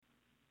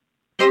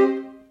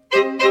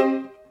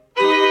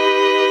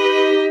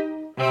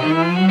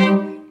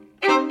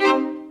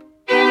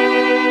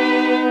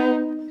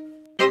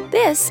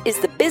This is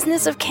The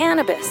Business of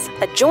Cannabis,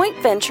 a joint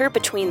venture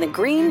between the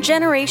Green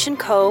Generation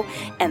Co.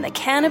 and the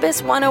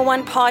Cannabis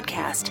 101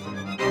 podcast.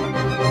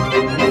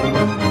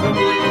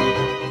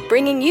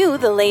 Bringing you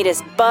the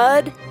latest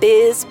bud,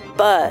 biz,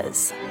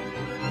 buzz.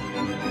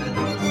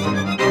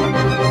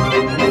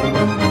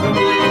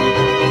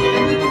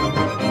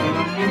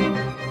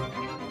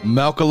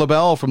 Malka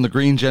Labell from the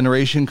Green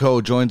Generation Co.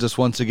 joins us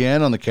once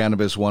again on the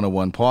Cannabis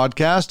 101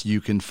 podcast.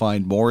 You can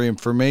find more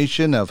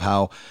information of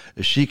how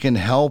she can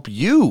help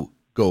you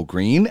go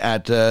green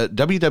at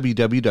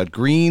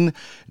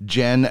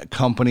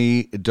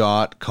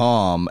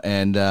www.greengencompany.com.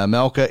 And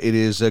Malka, it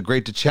is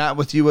great to chat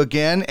with you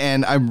again,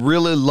 and I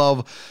really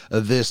love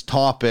this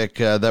topic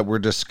that we're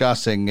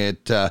discussing.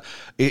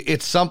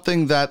 It's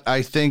something that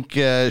I think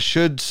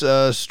should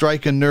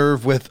strike a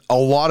nerve with a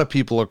lot of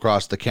people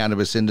across the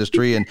cannabis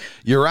industry, and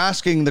you're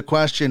asking the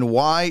question,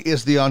 why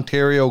is the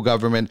Ontario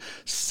government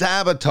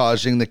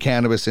sabotaging the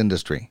cannabis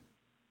industry?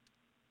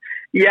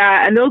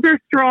 Yeah, and those are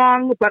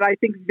strong, but I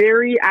think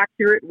very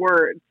accurate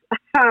words.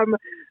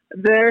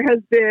 There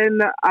has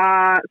been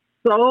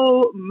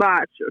so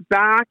much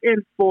back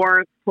and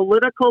forth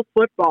political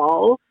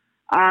football,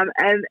 and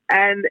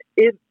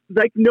it's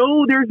like,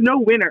 no, there's no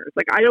winners.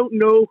 Like, I don't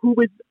know who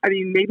is. I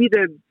mean, maybe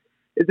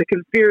is a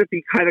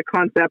conspiracy kind of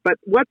concept, but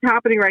what's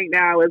happening right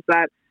now is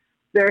that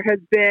there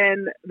has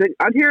been, the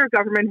Ontario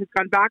government has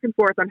gone back and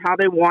forth on how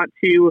they want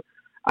to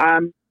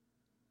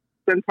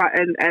and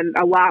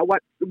allow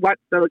what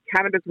the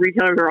cannabis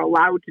retailers are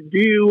allowed to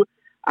do.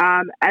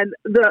 And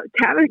the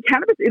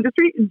cannabis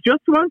industry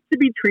just wants to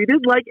be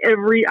treated like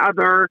every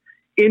other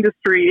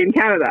industry in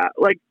Canada,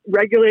 like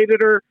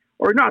regulated or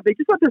not. They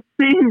just want the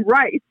same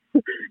rights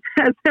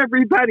as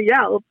everybody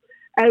else.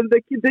 And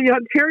the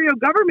Ontario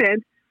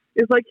government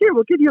is like, here,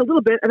 we'll give you a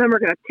little bit, and then we're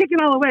going to take it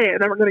all away.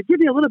 And then we're going to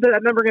give you a little bit,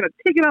 and then we're going to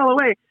take it all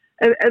away.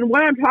 And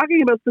what I'm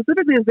talking about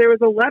specifically is there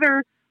was a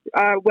letter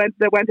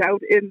that went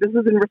out, and this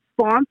is in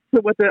response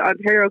to what the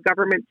Ontario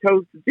government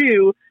chose to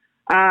do,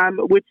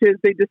 which is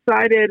they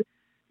decided,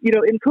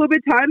 in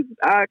COVID times,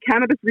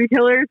 cannabis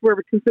retailers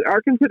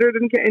are considered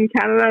in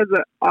Canada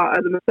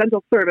as an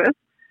essential service.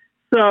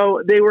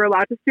 So they were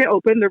allowed to stay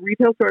open. The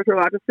retail stores were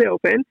allowed to stay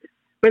open.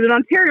 But in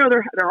Ontario,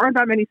 there aren't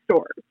that many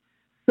stores.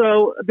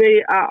 So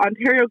the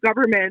Ontario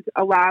government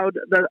allowed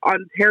the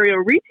Ontario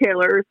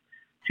retailers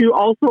to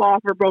also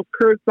offer both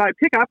curbside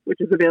pickup, which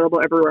is available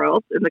everywhere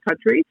else in the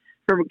country,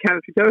 from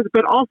cannabis retailers,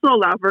 but also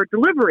allow for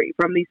delivery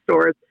from these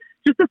stores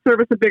just to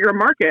service a bigger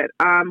market,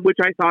 which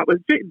I thought was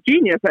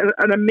genius,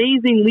 an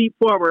amazing leap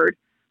forward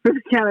for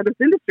the cannabis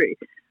industry,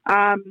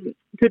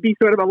 to be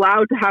sort of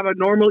allowed to have a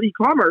normal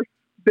e-commerce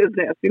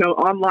business,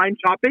 online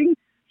shopping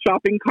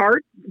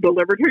cart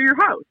delivered to your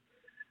house.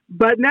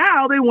 But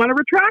now they want to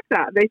retract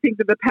that. They think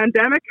that the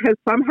pandemic has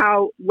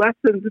somehow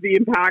lessened the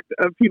impact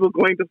of people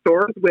going to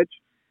stores, which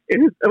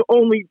it has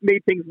only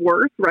made things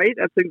worse, right,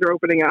 as things are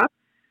opening up.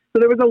 So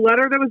there was a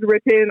letter that was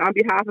written on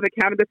behalf of the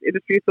Cannabis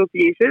Industry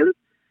Association,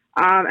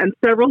 and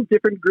several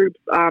different groups,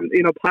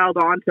 piled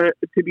on to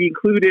be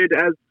included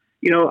as,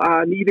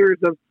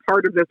 needers of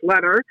part of this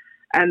letter.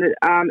 And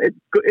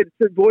it's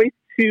a voice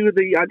to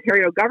the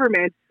Ontario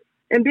government.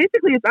 And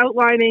basically it's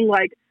outlining,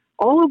 like,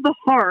 all of the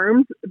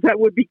harms that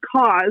would be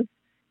caused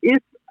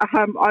if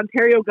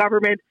Ontario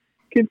government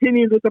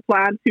continues with the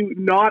plan to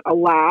not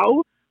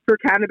allow for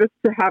cannabis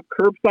to have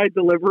curbside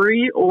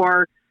delivery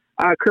or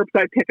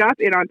curbside pickup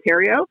in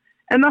Ontario.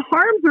 And the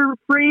harms are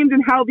framed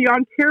in how the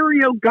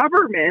Ontario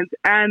government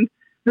and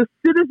the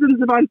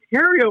citizens of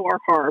Ontario are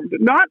harmed,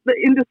 not the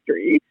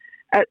industry,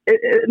 and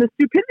the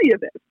stupidity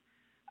of this.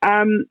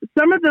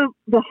 Some of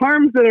the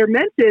harms that are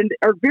mentioned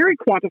are very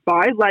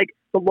quantified, like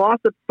the loss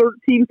of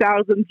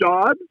 13,000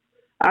 jobs.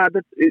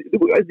 That's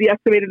the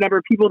estimated number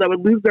of people that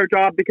would lose their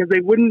job because they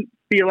wouldn't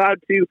be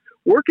allowed to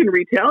work in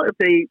retail if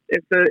the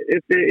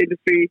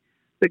industry,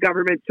 the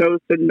government chose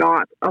to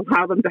not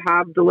allow them to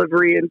have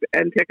delivery and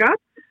pickup,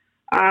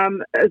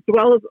 as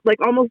well as like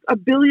almost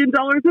 $1 billion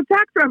of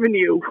tax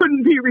revenue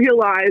wouldn't be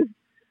realized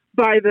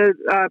by the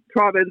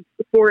province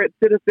for its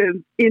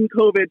citizens in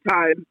COVID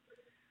times.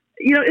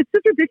 It's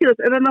just ridiculous.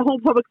 And then the whole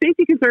public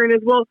safety concern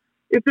is, well,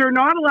 if they're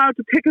not allowed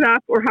to pick it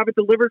up or have it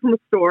delivered from a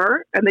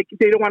store, and they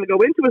don't want to go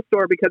into a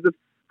store because of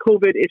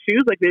COVID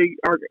issues, like they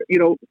are,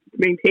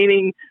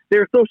 maintaining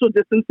their social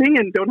distancing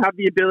and don't have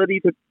the ability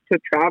to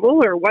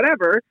travel or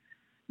whatever,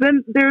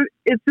 then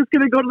it's just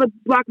going to go to the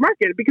black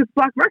market, because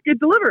black market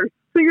delivers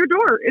to your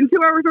door in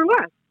 2 hours or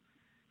less.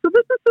 So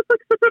this is just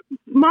like such a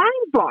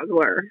mind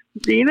boggler,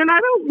 Dean, and I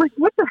don't like,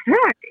 what the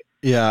heck?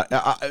 Yeah,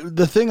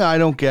 the thing I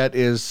don't get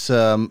is,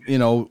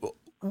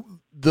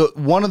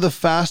 one of the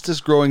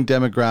fastest growing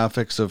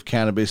demographics of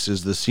cannabis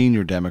is the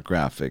senior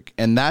demographic,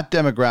 and that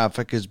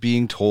demographic is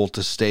being told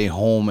to stay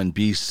home and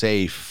be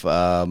safe.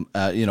 Almost,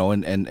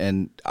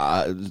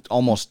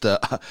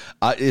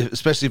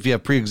 especially if you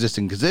have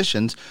pre-existing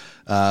conditions,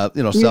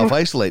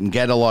 self-isolate and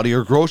get a lot of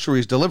your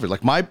groceries delivered.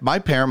 Like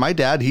my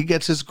dad, he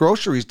gets his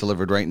groceries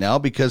delivered right now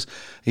because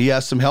he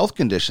has some health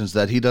conditions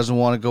that he doesn't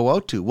want to go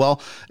out to.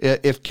 Well,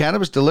 if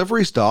cannabis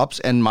delivery stops,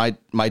 and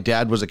my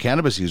dad was a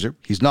cannabis user,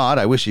 he's not.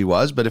 I wish he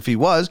was, but if he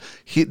was,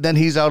 then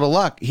he's out of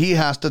luck. He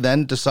has to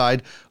then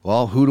decide,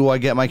 well, who do I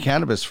get my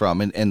cannabis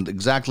from? And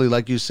exactly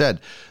like you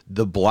said,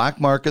 the black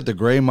market, the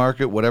gray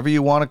market, whatever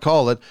you want to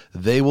call it,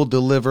 they will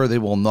deliver, they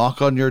will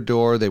knock on your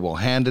door, they will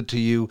hand it to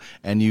you,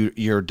 and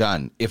you're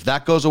done. If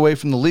that goes away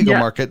from the legal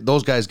market,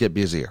 those guys get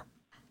busier.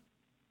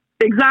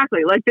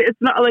 Exactly. Like, it's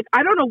not like,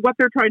 I don't know what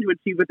they're trying to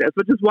achieve with this,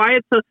 which is why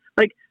it's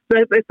like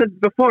I said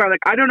before,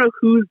 like, I don't know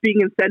who's being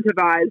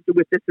incentivized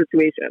with this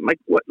situation. Like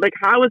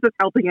how is this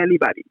helping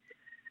anybody?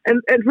 And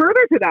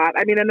further to that,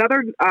 I mean,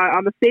 another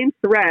on the same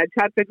thread,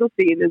 Chad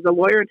Finkelstein is a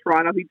lawyer in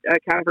Toronto who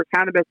for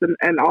cannabis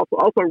and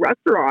also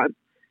restaurants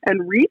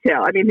and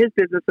retail. I mean, his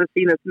business has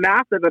seen this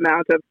massive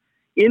amount of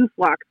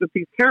influx of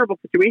these terrible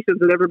situations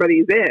that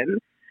everybody's in.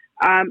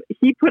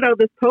 He put out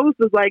this post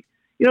as like,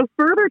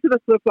 further to the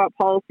flip-flop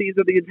policies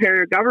of the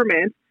Ontario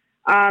government,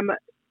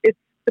 it's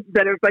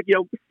like,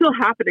 still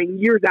happening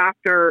years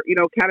after,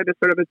 cannabis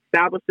sort of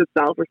established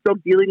itself. We're still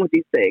dealing with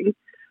these things.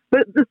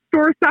 But the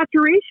store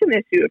saturation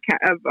issue of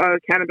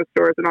cannabis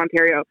stores in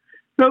Ontario.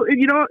 So, if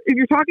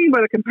you're talking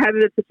about a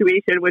competitive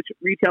situation, which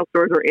retail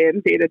stores are in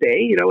day to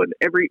day, and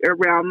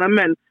around them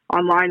and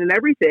online and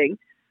everything,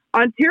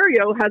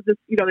 Ontario has this,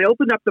 they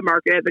opened up the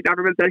market. The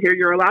government said, here,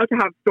 you're allowed to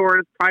have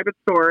stores, private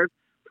stores,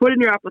 put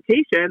in your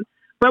application,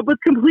 but with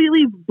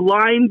completely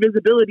blind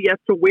visibility as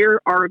to where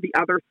are the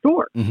other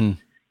stores. Mm-hmm.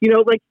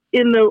 Like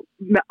in the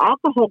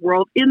alcohol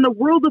world, in the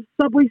world of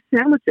Subway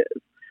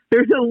sandwiches,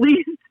 there's at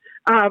least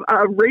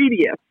a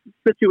radius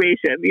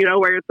situation,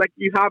 where it's like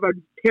you have a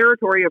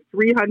territory of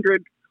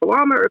 300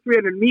 kilometers,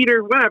 300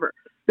 meters, whatever.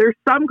 There's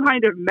some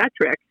kind of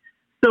metric.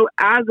 So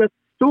as a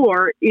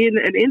store in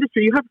an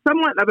industry, you have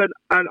somewhat of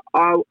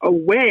a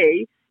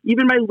way,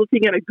 even by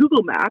looking at a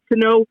Google map, to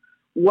know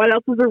what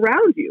else is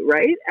around you,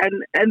 right?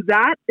 And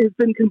that has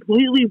been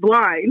completely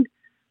blind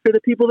for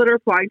the people that are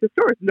applying to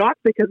stores, not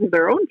because of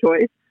their own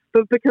choice,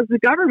 but because the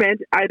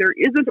government either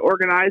isn't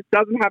organized,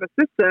 doesn't have a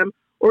system,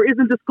 or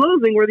isn't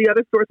disclosing where the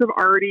other stores have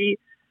already,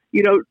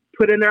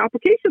 put in their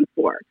applications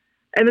for.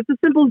 And it's as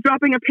simple as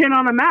dropping a pin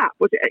on a map,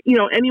 which,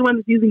 anyone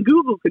that's using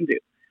Google can do.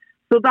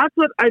 So that's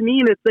what I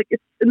mean. It's like,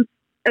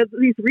 as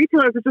these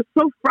retailers are just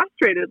so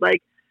frustrated.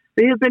 Like,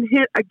 they have been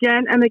hit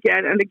again and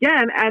again and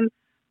again.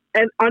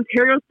 And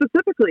Ontario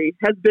specifically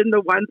has been the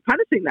ones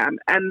punishing them.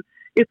 And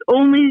it's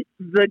only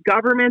the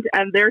government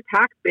and their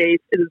tax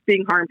base is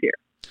being harmed here.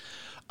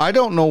 I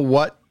don't know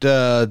what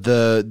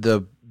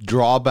the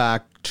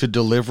drawback to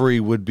delivery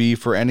would be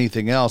for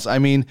anything else. I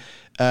mean,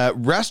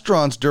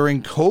 restaurants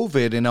during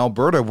COVID in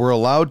Alberta were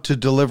allowed to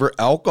deliver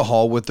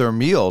alcohol with their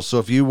meals. So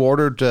if you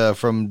ordered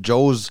from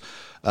Joe's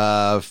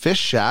Fish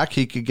Shack,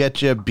 he could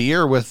get you a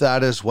beer with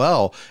that as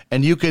well.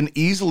 And you can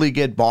easily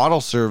get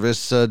bottle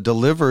service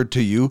delivered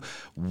to you.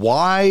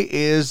 Why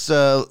is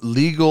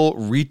legal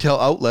retail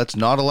outlets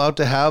not allowed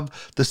to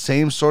have the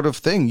same sort of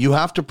thing? You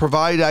have to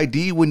provide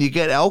ID when you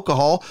get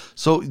alcohol.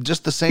 So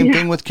just the same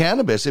thing with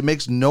cannabis. It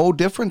makes no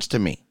difference to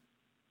me.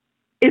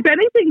 If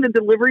anything, the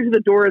delivery to the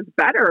door is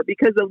better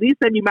because at least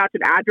then you match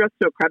an address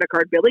to a credit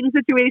card billing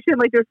situation.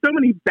 Like, there's so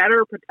many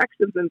better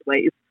protections in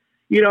place.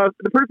 If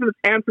the person that's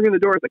answering the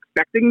door is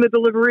expecting the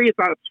delivery, it's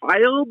not a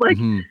child. Like,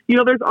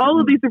 there's all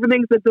of these different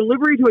things. That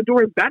delivery to a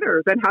door is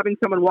better than having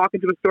someone walk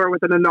into a store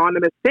with an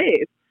anonymous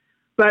face.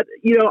 But,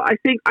 I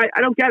think I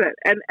don't get it.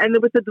 And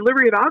with the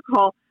delivery of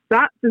alcohol,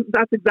 that's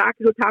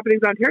exactly what's happening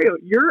in Ontario.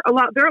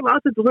 They're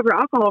allowed to deliver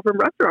alcohol from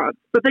restaurants,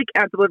 but they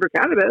can't deliver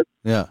cannabis.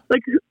 Yeah.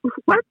 Like,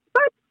 what?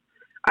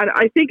 And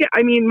I think,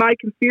 my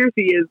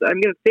conspiracy is,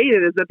 I'm going to state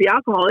it, is that the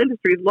alcohol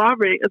industry is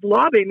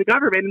lobbying the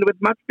government with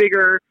much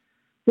bigger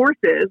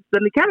forces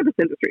than the cannabis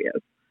industry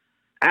is.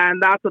 And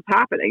that's what's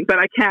happening. But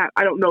I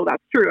don't know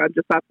that's true. That's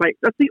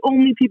the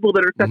only people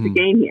that are set to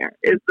gain here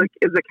is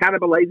the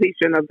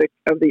cannibalization of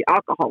the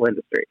alcohol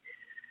industry.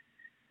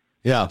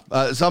 Yeah,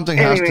 something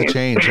has to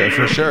change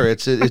for sure.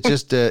 It's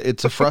just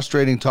it's a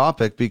frustrating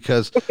topic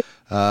because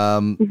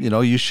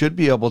you should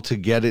be able to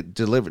get it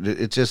delivered.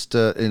 It's just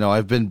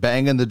I've been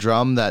banging the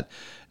drum that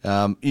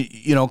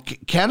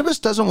cannabis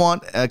doesn't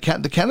want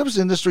the cannabis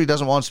industry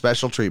doesn't want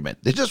special treatment.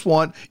 They just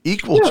want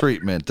equal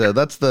treatment.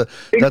 That's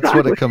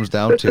what it comes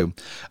down to.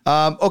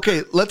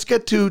 Okay, let's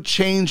get to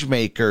change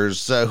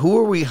makers. Who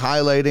are we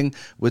highlighting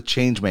with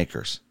change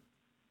makers?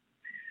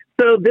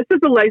 So this is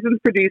a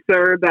licensed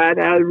producer that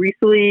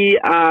recently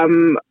I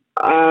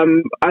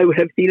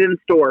have seen in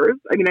stores.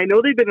 I mean, I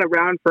know they've been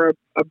around for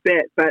a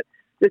bit, but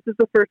this is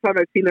the first time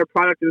I've seen their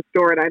product in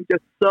store, and I'm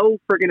just so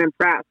friggin'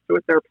 impressed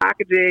with their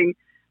packaging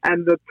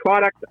and the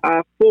product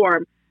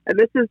form. And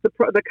this is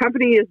the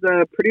company is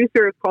the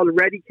producer is called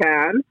Ready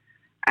Can,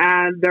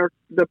 and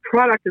the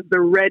product is the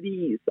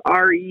Redees,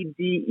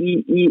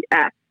 Redees,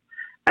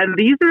 and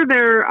these are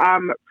their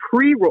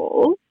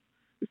pre-rolls,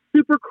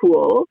 super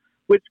cool,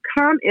 which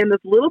come in this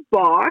little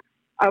box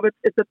of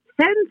it's a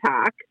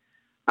 10-pack,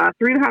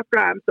 3.5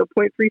 grams, so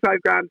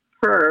 0.35 grams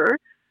per.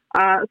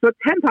 So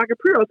a 10-pack of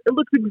pre-rolls. It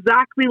looks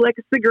exactly like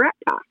a cigarette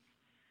pack.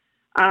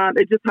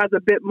 It just has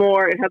a bit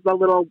more. It has a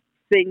little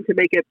thing to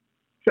make it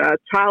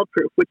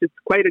child-proof, which is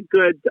quite a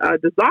good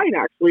design,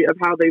 actually, of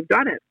how they've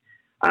done it.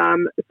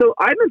 So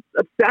I'm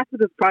obsessed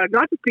with this product,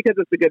 not just because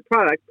it's a good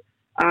product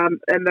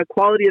and the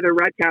quality of the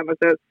red canvas,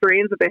 the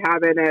strains that they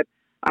have in it.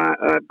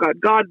 I've got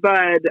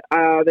Godbud,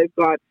 they've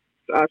got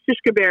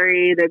Shishka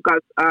Berry, they've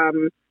got,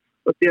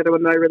 what's the other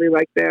one that I really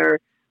like there?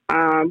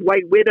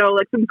 White Widow,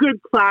 like some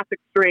good classic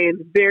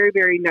strains, very,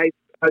 very nice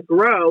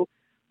grow.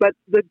 But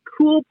the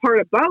cool part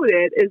about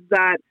it is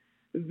that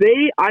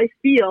they, I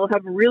feel,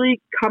 have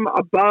really come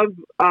above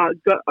and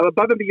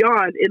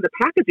beyond in the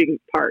packaging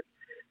part.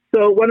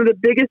 So one of the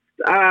biggest,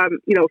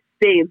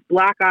 stains,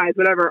 black eyes,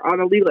 whatever, on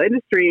the legal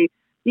industry,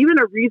 even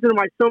a reason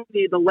why so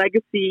many of the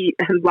legacy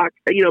and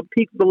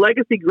the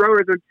legacy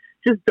growers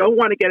just don't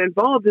want to get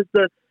involved is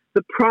the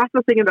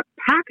processing and the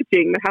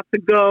packaging that has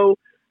to go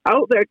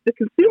out there to the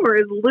consumer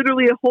is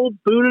literally a whole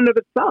boon in of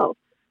itself.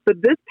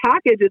 But this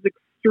package is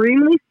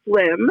extremely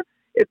slim.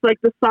 It's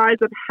like the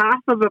size of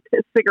half of a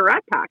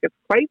cigarette pack. It's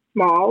quite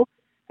small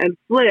and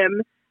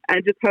slim,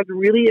 and just has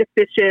really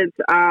efficient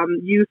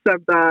use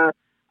of the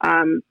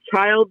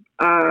child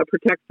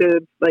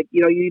protective. Like,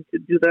 you need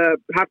to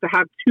have to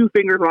have two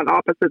fingers on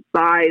opposite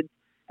sides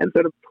and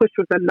sort of push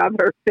with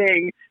another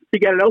thing to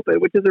get it open,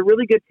 which is a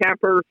really good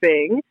tamper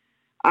thing.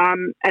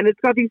 And it's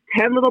got these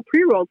 10 little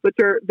pre-rolls, which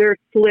they're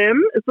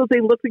slim, so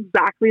they look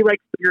exactly like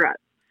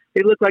cigarettes.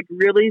 They look like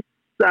really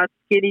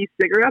skinny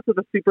cigarettes with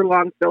a super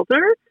long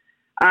filter,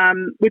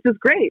 which is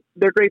great.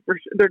 They're great so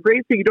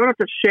you don't have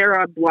to share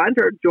a blunt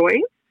or a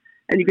joint,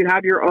 and you can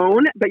have your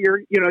own, but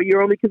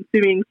you're only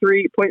consuming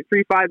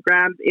 3.35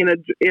 grams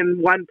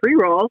in one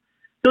pre-roll.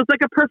 So it's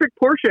like a perfect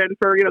portion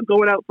for,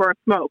 going out for a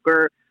smoke,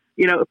 or,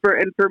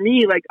 for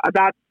me, like,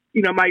 that's,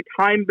 my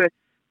time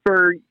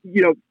for,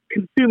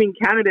 consuming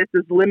cannabis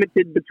is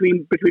limited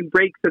between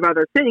breaks of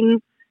other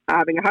things,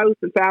 having a house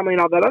and family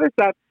and all that other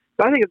stuff.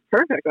 So I think it's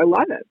perfect. I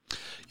love it.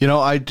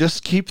 I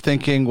just keep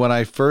thinking when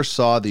I first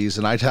saw these,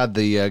 and I'd had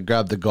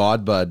grab the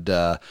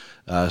Godbud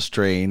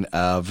strain.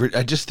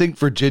 I just think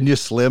Virginia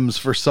Slims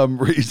for some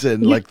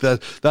reason. Like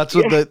that's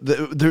what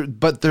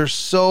but they're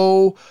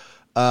so.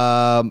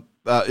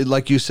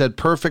 Like you said,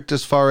 perfect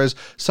as far as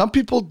some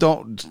people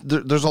don't.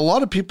 There's a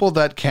lot of people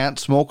that can't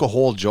smoke a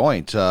whole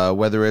joint,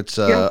 whether it's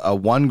a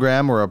 1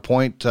 gram or a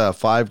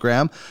 0.5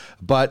 gram,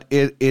 but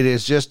it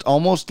is just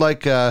almost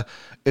like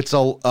it's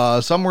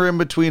somewhere in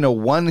between a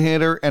one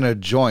hitter and a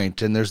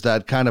joint, and there's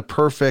that kind of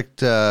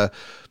perfect.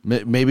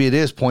 Maybe it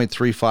is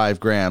 0.35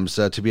 grams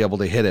to be able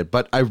to hit it,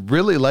 but I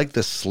really like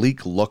the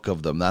sleek look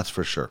of them. That's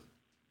for sure.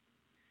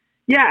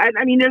 Yeah, and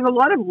I mean, there's a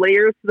lot of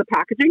layers to the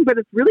packaging, but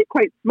it's really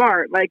quite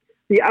smart. Like,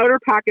 the outer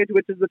package,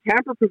 which is the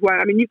tamper-proof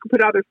one, I mean, you can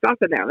put other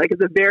stuff in there. Like,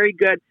 it's a very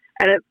good,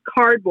 and it's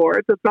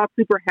cardboard, so it's not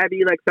super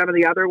heavy like some of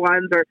the other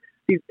ones, or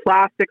these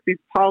plastics, the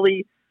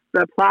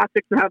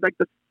plastics that have, like,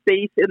 the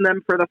space in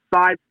them for the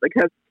sides, like,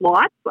 has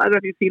slots. I don't know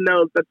if you've seen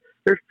those, but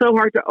they're so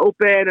hard to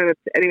open, and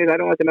anyways, I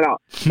don't like them at all.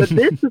 But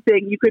this is the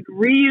thing, you could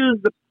reuse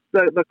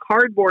the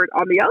cardboard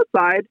on the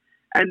outside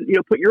and,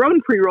 put your own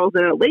pre-rolls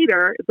in it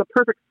later. It's a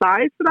perfect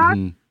size for that.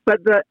 Mm.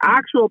 But the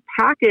actual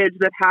package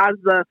that has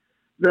the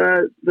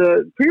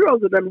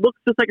pre-rolls of them looks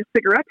just like a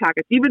cigarette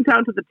package, even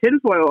down to the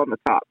tinfoil on the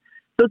top.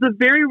 So it's a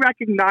very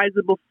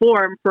recognizable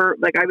form for,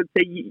 like, I would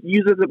say,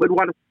 users that would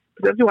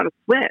potentially want to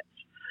switch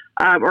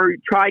or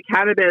try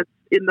cannabis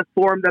in the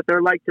form that they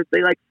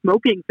like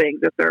smoking things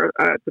if they're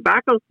a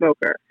tobacco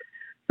smoker.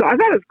 So I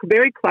thought it was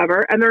very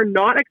clever, and they're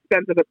not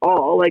expensive at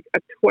all. Like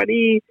for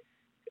 $20,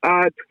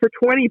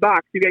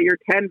 you get your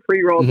 10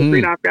 pre-rolls of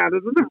 3.5 grams.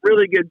 This is a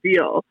really good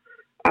deal.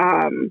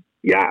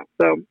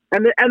 So,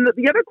 and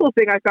the other cool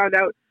thing I found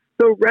out,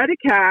 so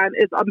Redecan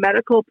is a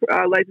medical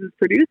licensed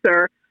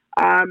producer,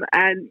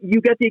 and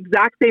you get the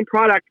exact same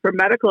product for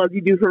medical as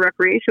you do for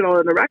recreational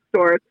in the rec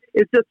stores.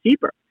 It's just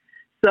cheaper.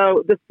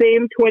 So the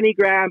same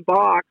 20-gram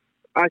box,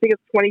 I think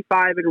it's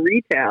 25 in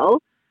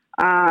retail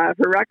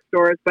for rec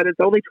stores, but it's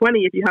only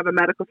 20 if you have a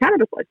medical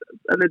cannabis license,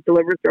 and it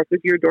delivers directly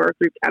to your door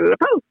through Canada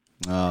Post.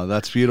 Oh,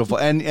 that's beautiful.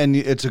 And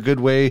it's a good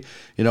way,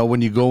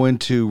 when you go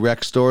into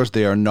rec stores,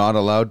 they are not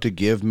allowed to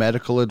give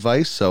medical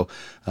advice. So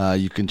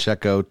you can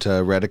check out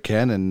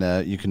Redecan, and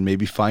you can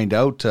maybe find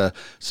out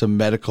some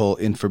medical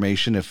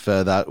information if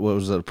that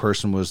was a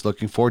person was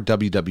looking for.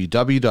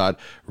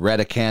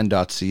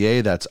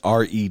 www.redecan.ca. That's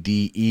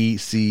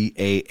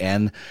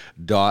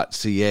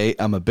REDECAN.ca.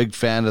 I'm a big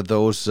fan of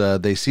those.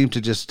 They seem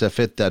to just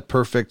fit that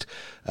perfect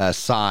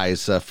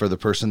size for the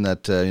person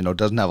that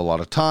doesn't have a lot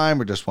of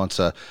time or just wants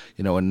a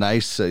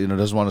nice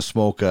doesn't want to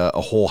smoke a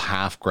whole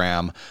half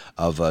gram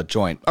of a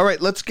joint. All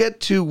right, let's get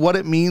to what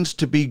it means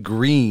to be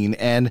green,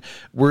 and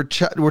we're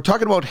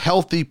talking about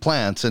healthy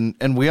plants,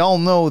 and we all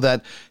know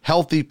that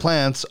healthy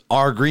plants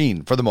are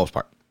green for the most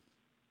part.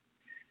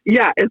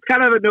 Yeah, it's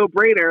kind of a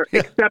no-brainer,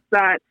 except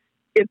that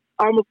it's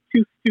almost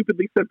too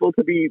stupidly simple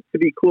to be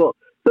cool.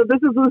 So this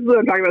is what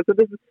I'm talking about. So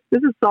this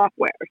is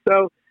software.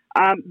 So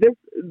why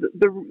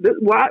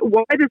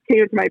this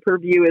came into my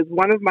purview is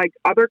one of my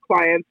other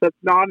clients that's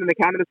not in the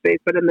cannabis space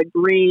but in the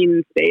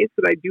green space.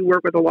 That I do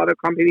work with a lot of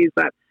companies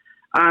that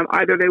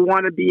either they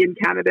want to be in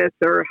cannabis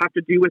or have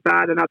to do with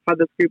that, and that's how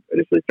this group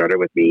initially started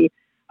with me.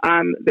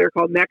 They're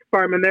called Next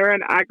Farm, and they're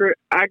an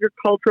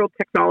agricultural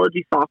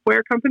technology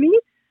software company.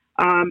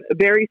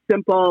 Very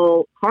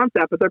simple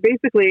concept, but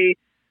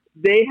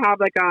they have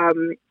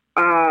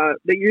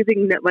they're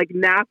using like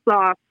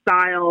NASA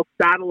style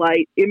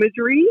satellite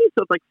imagery.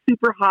 So it's like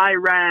super high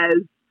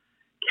res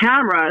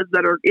cameras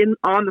that are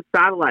on the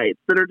satellites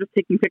that are just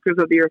taking pictures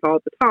of the earth all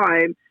the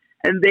time.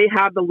 And they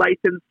have the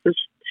license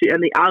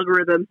and the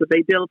algorithms that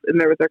they built in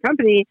there with their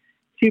company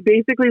to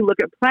basically look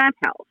at plant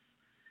health.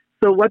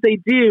 So what they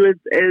do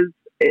is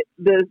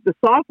the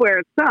software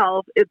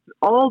itself, it's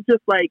all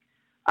just like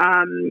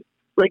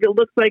it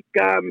looks like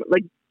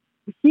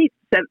heat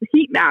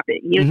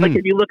mapping. Like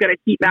if you look at a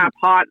heat map,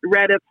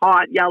 red is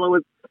hot, yellow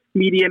is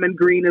medium, and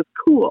green is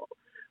cool.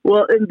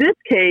 Well, in this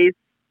case,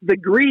 the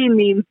green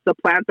means the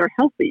plants are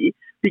healthy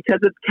because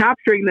it's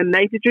capturing the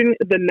nitrogen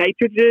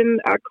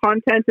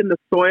content in the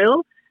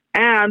soil,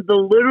 and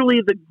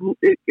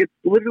it's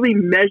literally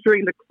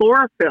measuring the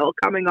chlorophyll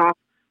coming off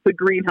the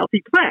green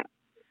healthy plant.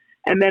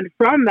 And then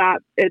from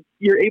that,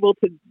 you're able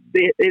to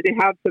they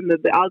have some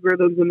of the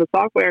algorithms in the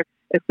software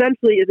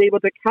essentially is able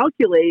to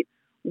calculate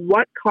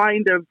what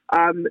kind of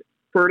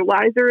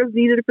fertilizer is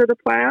needed for the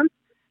plants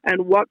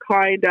and what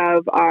kind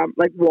of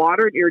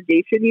water and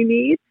irrigation you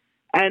need,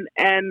 and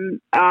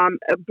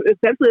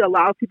essentially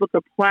allows people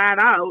to plan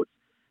out,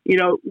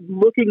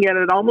 looking at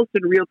it almost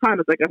in real time.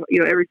 It's like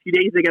every few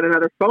days they get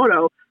another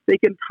photo. They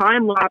can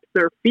time lapse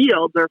their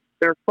fields,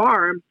 their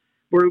farms.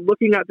 We're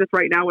looking at this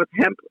right now with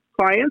hemp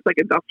clients, like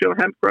industrial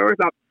hemp growers,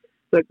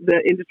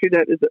 the industry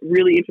that is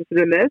really interested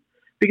in this,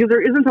 because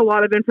there isn't a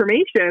lot of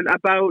information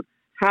about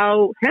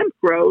how hemp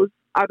grows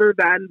other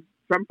than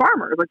from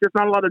farmers. Like there's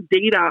not a lot of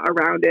data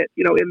around it,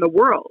 in the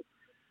world.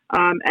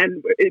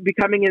 And it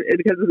becoming,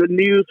 because of the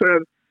new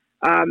sort of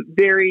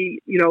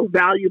very,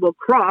 valuable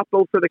crop,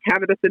 both for the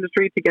cannabis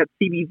industry to get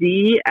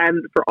CBD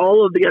and for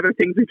all of the other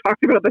things we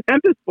talked about that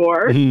hemp is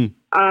for,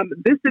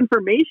 this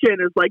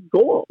information is like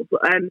gold.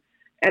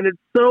 And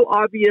it's so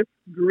obvious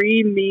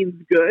green means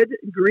good.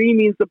 Green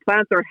means the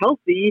plants are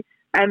healthy.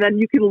 And then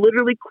you can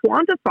literally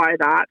quantify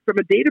that from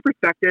a data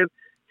perspective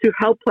to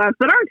help plants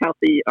that aren't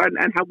healthy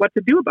and what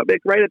to do about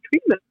it, write a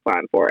treatment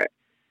plan for it.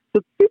 So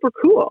it's super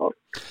cool.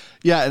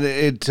 Yeah,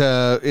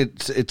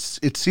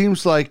 it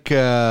seems like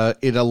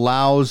it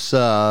allows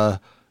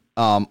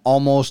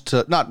almost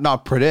to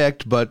not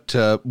predict, but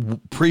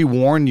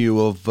pre-warn you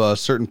of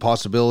certain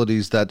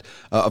possibilities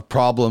of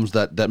problems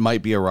that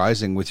might be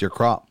arising with your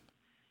crop.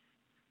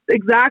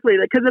 Exactly,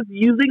 because it's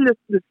using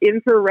this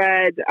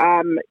infrared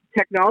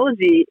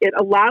technology. It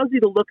allows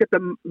you to look at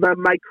the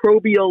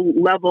microbial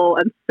level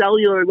and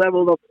cellular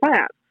level of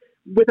plants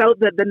without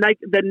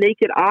the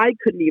naked eye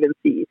couldn't even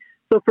see.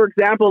 So, for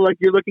example, like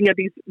you're looking at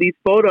these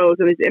photos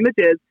and these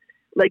images,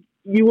 like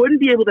you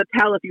wouldn't be able to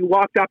tell if you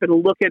walked up and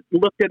looked at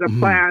a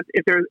plant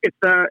if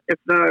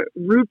the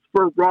roots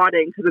were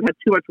rotting because it had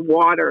too much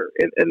water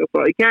in the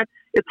soil. You can't.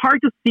 It's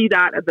hard to see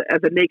that as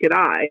a naked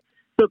eye.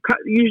 So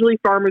usually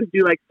farmers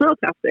do like soil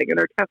testing, and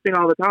they're testing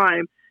all the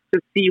time to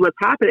see what's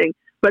happening.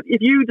 But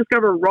if you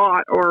discover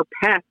rot or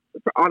pests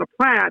on a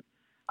plant,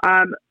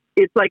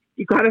 it's like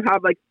you kind of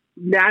have like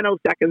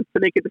nanoseconds to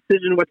make a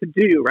decision what to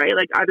do, right?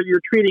 Like either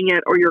you're treating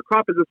it or your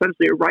crop is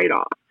essentially a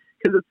write-off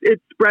because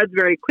it spreads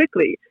very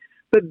quickly.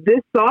 But this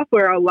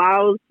software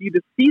allows you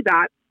to see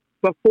that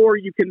before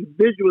you can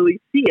visually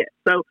see it.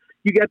 So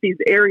you get these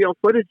aerial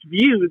footage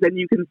views, and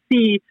you can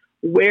see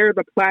where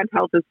the plant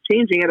health is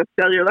changing at a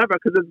cellular level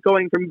because it's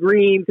going from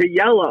green to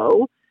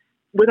yellow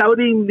without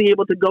even being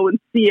able to go and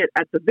see it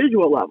at the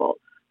visual level.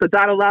 But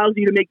that allows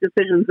you to make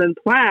decisions and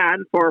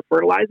plan for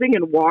fertilizing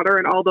and water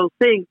and all those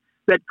things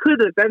that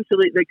could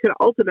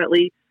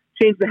ultimately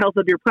change the health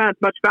of your plants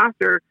much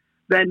faster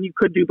than you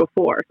could do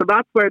before. So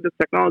that's where this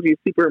technology is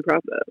super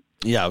impressive.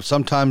 Yeah,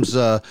 sometimes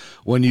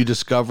when you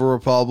discover a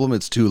problem,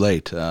 it's too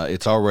late.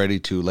 It's already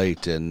too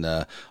late, and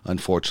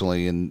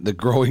unfortunately, and the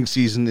growing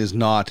season is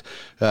not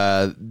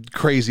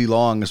crazy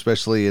long,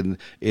 especially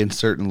in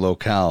certain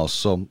locales.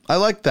 So I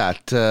like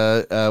that.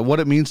 What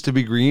it means to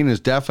be green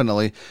is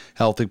definitely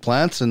healthy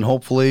plants, and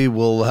hopefully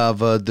we'll have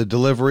the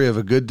delivery of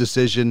a good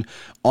decision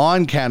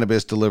on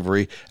cannabis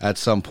delivery at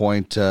some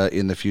point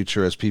in the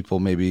future as people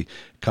maybe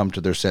come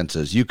to their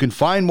senses. You can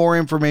find more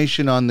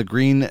information on the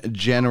Green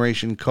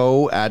Generation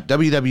Co. at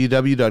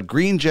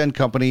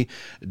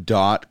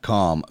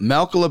www.greengencompany.com.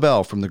 Malka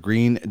Labell from the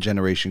Green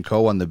Generation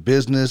Co. on the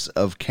business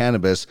of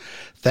cannabis.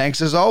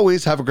 Thanks as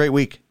always. Have a great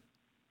week.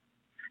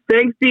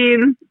 Thanks,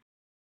 Dean.